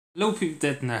Low people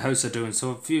dead in the house are doing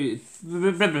so a few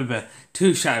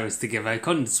two showers to give. I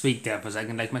couldn't speak there for a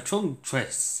second, like my tongue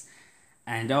twists,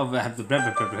 and I have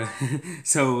the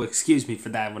so excuse me for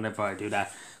that whenever I do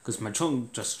that, because my tongue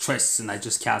just twists and I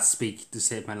just can't speak to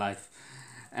save my life.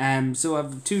 So I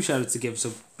have two shout outs to give,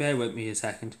 so bear with me a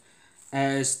second.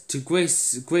 To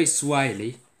Grace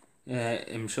Wiley,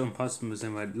 I'm sure I'm positive his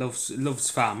name right, loves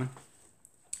farming.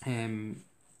 No,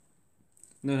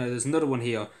 there's another one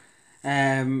here.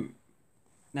 Now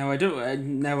I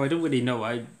don't really know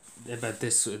about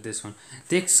this one.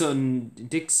 Dickson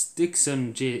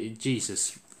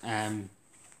Jesus.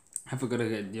 I forgot to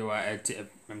get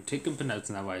I'm taking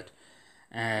pronouncing that right.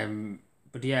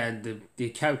 But yeah, the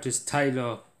account is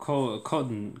Tyler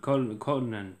Conan.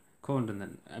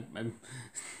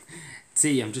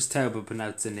 See, I'm just terrible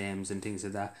pronouncing names and things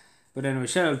like that. But anyway,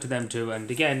 shout out to them too, and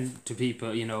again to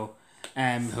people who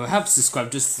have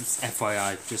subscribed. Just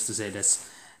FYI, just to say this,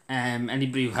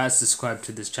 anybody who has subscribed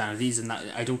to this channel, these are not.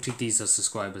 I don't think these are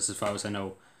subscribers as far as I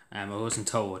know. I wasn't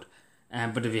told.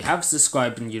 But if you have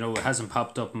subscribed and it hasn't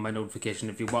popped up in my notification,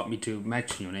 if you want me to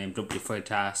mention your name, don't be afraid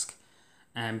to ask.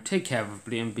 Take care,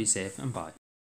 everybody, and be safe, and bye.